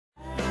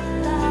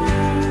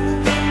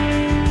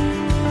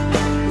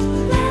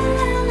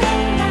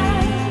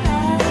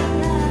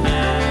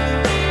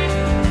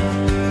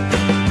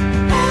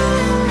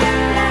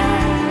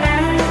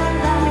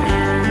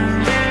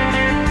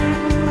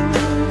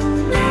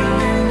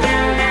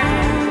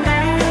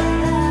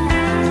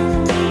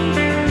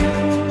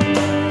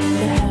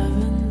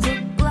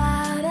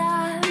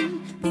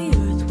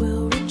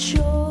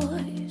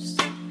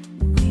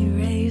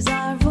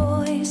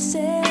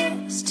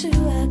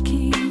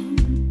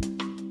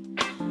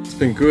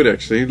been good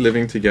actually,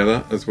 living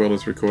together as well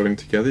as recording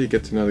together. You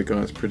get to know the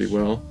guys pretty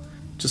well.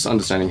 Just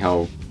understanding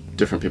how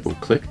different people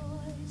click.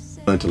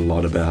 Learned a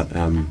lot about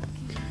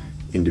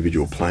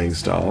individual playing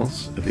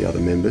styles of the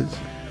other members.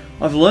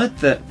 I've learnt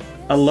that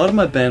a lot of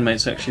my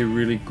bandmates are actually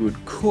really good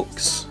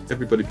cooks.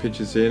 Everybody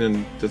pitches in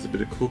and does a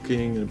bit of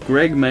cooking.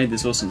 Greg made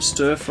this awesome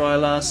stir fry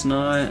last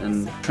night,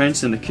 and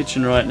Trent's in the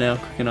kitchen right now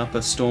cooking up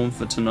a storm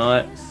for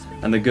tonight.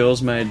 And the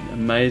girls made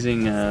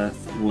amazing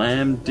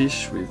lamb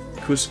dish with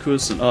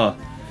couscous. And oh,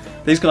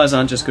 these guys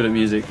aren't just good at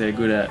music, they're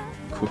good at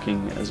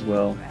cooking as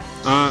well.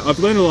 I've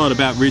learned a lot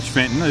about Rich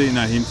Fenton. I didn't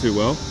know him too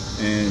well,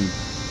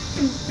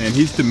 and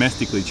he's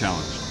domestically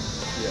challenged.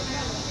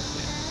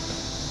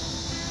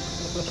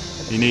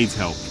 He needs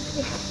help.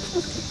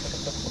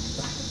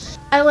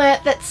 I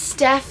learnt that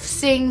Steph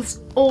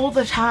sings all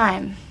the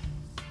time.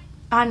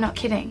 I'm not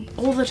kidding.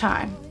 All the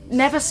time.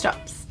 Never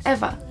stops.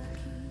 Ever.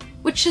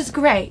 Which is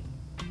great.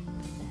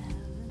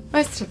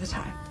 Most of the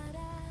time.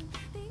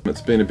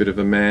 It's been a bit of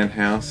a man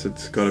house.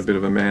 It's got a bit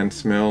of a man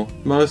smell.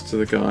 Most of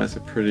the guys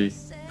are pretty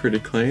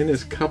clean.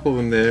 There's a couple of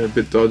them there a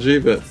bit dodgy,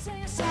 but